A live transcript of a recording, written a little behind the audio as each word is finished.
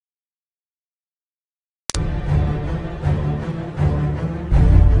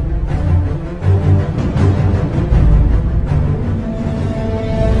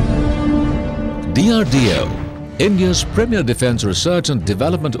DRDO, India's premier defense research and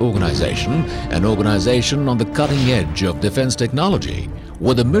development organization, an organization on the cutting edge of defense technology,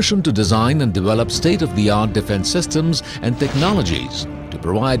 with a mission to design and develop state-of-the-art defense systems and technologies to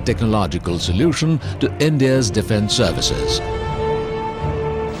provide technological solution to India's defense services.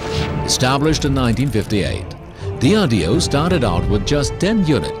 Established in 1958, DRDO started out with just 10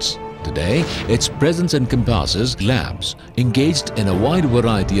 units. Today, its presence encompasses labs engaged in a wide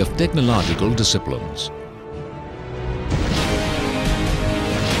variety of technological disciplines.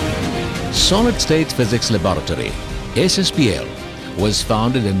 Solid-State Physics Laboratory, Sspl, was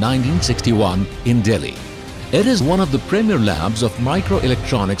founded in 1961 in Delhi. It is one of the premier labs of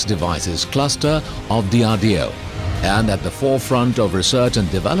microelectronics devices cluster of DRDO and at the forefront of research and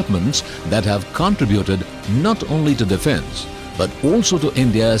developments that have contributed not only to defense but also to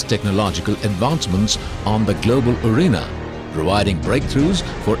India's technological advancements on the global arena, providing breakthroughs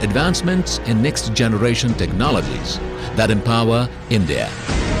for advancements in next-generation technologies that empower India.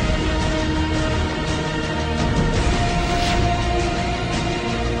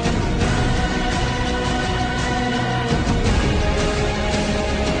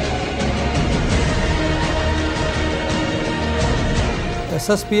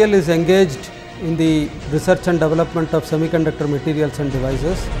 Sspl is engaged in the research and development of semiconductor materials and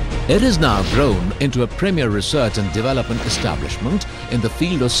devices. It is now grown into a premier research and development establishment in the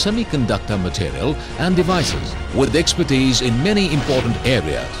field of semiconductor material and devices, with expertise in many important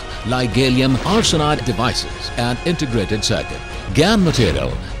areas like gallium arsenide devices and integrated circuit, GaN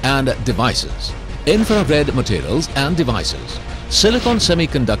material and devices, infrared materials and devices, silicon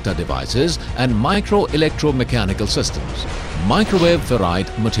semiconductor devices and micro-electro-mechanical systems, microwave ferrite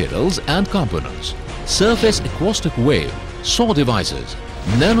materials and components, surface acoustic wave, SAW devices,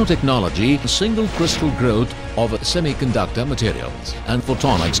 nanotechnology, single crystal growth of semiconductor materials and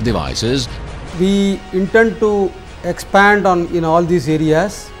photonics devices. We intend to expand on all these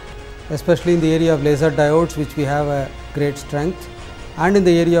areas, especially in the area of laser diodes, which we have a great strength, and in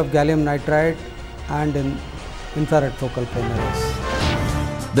the area of gallium nitride and in infrared focal plane arrays.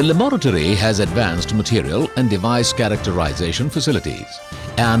 The laboratory has advanced material and device characterization facilities,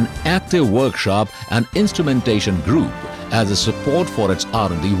 an active workshop and instrumentation group as a support for its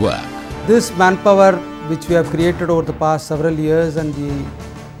R&D work. This manpower which we have created over the past several years and we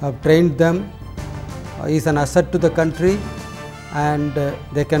have trained them is an asset to the country, and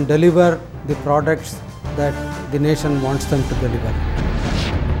they can deliver the products that the nation wants them to deliver.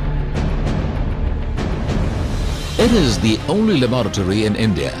 It is the only laboratory in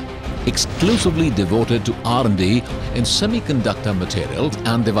India exclusively devoted to R&D in semiconductor materials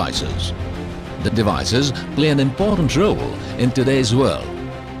and devices. The devices play an important role in today's world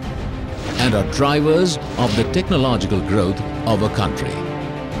and are drivers of the technological growth of a country.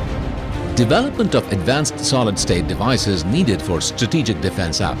 Development of advanced solid-state devices needed for strategic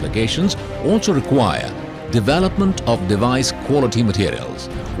defense applications also require development of device quality materials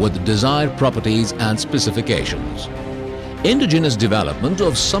with desired properties and specifications. Indigenous development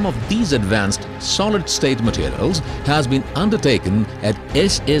of some of these advanced solid-state materials has been undertaken at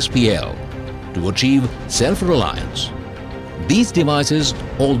Sspl to achieve self-reliance. These devices,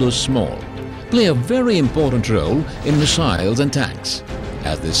 although small, play a very important role in missiles and tanks,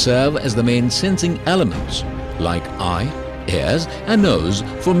 as they serve as the main sensing elements like eye, ears and nose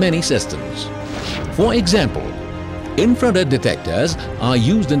for many systems. For example, infrared detectors are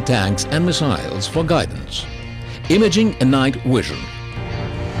used in tanks and missiles for guidance, imaging and night vision.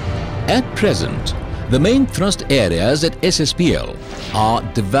 At present, the main thrust areas at Sspl are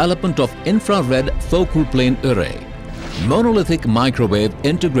development of infrared focal plane array, monolithic microwave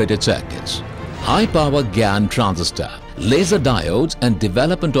integrated circuits, high-power GaN transistor, laser diodes and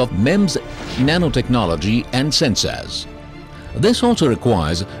development of MEMS nanotechnology and sensors. This also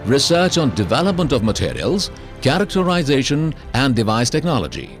requires research on development of materials, characterization and device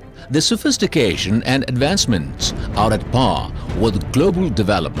technology. The sophistication and advancements are at par with global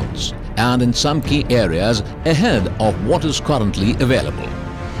developments and in some key areas ahead of what is currently available.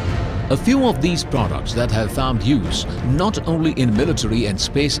 A few of these products that have found use not only in military and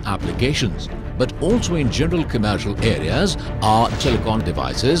space applications but also in general commercial areas are telecom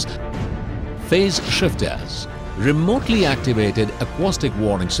devices, phase shifters, remotely activated acoustic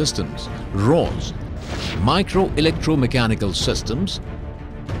warning systems, RAWs, micro-electro-mechanical systems,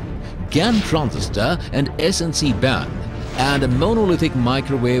 GaN transistor and SNC band, and monolithic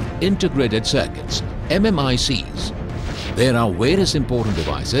microwave integrated circuits, MMICs. There are various important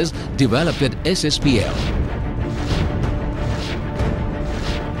devices developed at Sspl.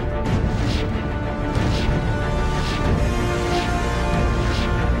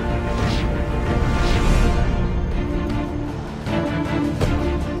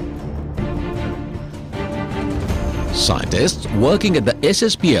 scientists working at the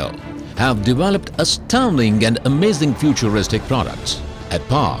Sspl have developed astounding and amazing futuristic products at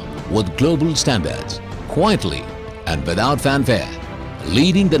par with global standards, quietly and without fanfare,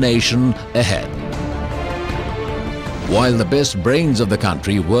 leading the nation ahead. While the best brains of the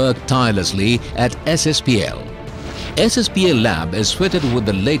country work tirelessly at Sspl, Sspl Lab is fitted with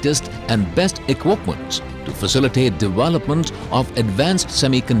the latest and best equipment to facilitate development of advanced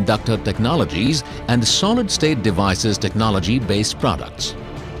semiconductor technologies and solid-state devices technology-based products.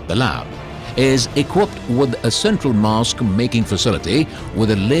 The lab is equipped with a central mask-making facility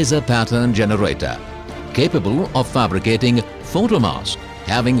with a laser pattern generator capable of fabricating photomask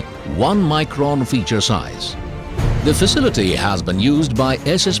having 1 micron feature size. The facility has been used by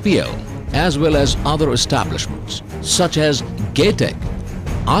Sspl as well as other establishments such as GATEC,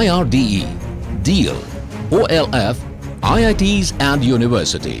 IRDE, DEAL, OLF, IITs and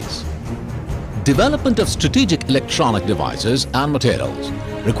universities. Development of strategic electronic devices and materials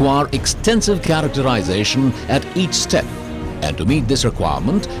require extensive characterization at each step, and to meet this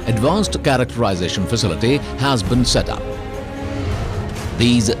requirement, advanced characterization facility has been set up.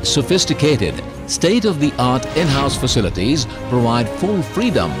 These sophisticated, state-of-the-art in-house facilities provide full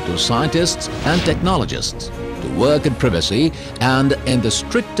freedom to scientists and technologists to work in privacy and in the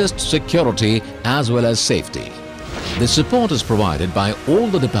strictest security as well as safety. The support is provided by all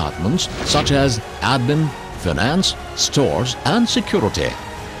the departments such as admin, finance, stores and security.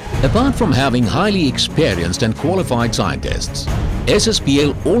 Apart from having highly experienced and qualified scientists,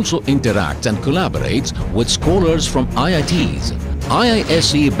 Sspl also interacts and collaborates with scholars from IITs,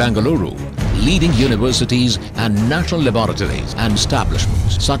 IISc Bengaluru, leading universities and national laboratories and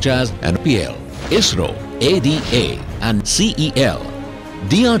establishments such as NPL, ISRO, ADA and CEL,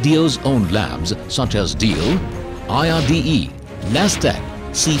 DRDO's own labs such as DEAL, IRDE, NASDAQ,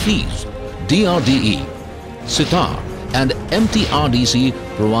 CFES, DRDE, SITAR and MTRDC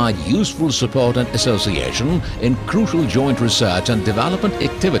provide useful support and association in crucial joint research and development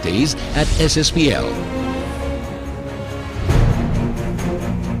activities at Sspl.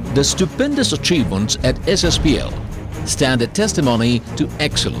 The stupendous achievements at Sspl stand a testimony to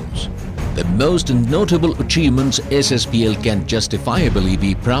excellence. The most notable achievements Sspl can justifiably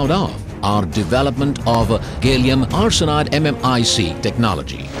be proud of are development of gallium arsenide MMIC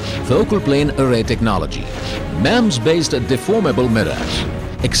technology, focal plane array technology, MEMS-based deformable mirrors,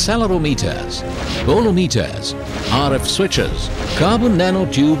 accelerometers, bolometers, RF switches, carbon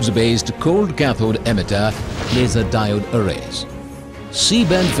nanotubes-based cold cathode emitter laser diode arrays,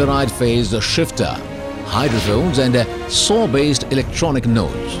 C-band ferrite phase shifter, hydrophones and SAW-based electronic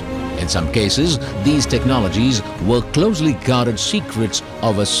nodes. In some cases, these technologies were closely guarded secrets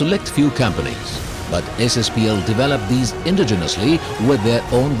of a select few companies, but Sspl developed these indigenously with their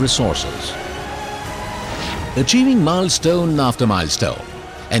own resources. Achieving milestone after milestone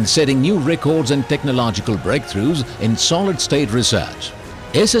and setting new records and technological breakthroughs in solid-state research,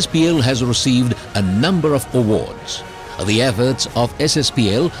 Sspl has received a number of awards. The efforts of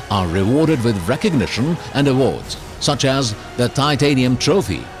Sspl are rewarded with recognition and awards such as the Titanium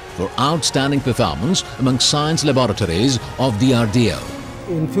Trophy for outstanding performance among science laboratories of DRDO.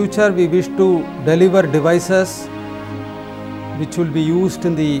 In future, we wish to deliver devices which will be used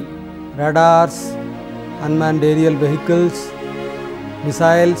in the radars, unmanned aerial vehicles,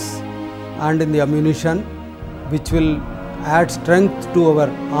 missiles and in the ammunition, which will add strength to our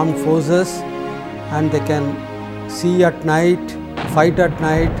armed forces, and they can see at night, fight at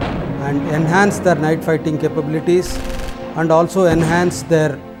night and enhance their night fighting capabilities and also enhance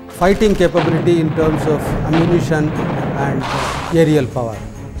their fighting capability in terms of ammunition and aerial power.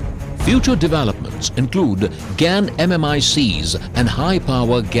 Future developments include GaN MMICs and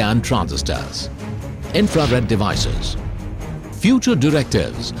high-power GaN transistors, infrared devices. Future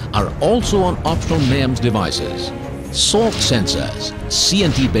directives are also on optional MEMS devices, soft sensors,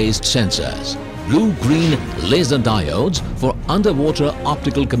 CNT-based sensors, blue-green laser diodes for underwater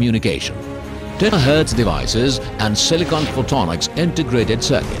optical communication, terahertz devices and silicon photonics integrated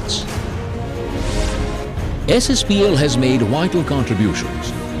circuits. Sspl has made vital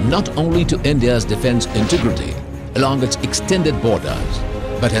contributions not only to India's defense integrity along its extended borders,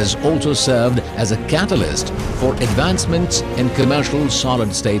 but has also served as a catalyst for advancements in commercial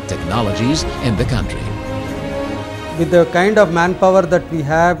solid-state technologies in the country. With the kind of manpower that we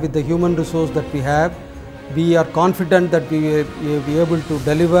have, with the human resource that we have, we are confident that we will be able to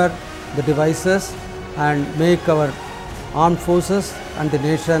deliver the devices and make our armed forces and the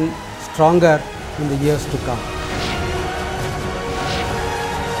nation stronger in the years to come.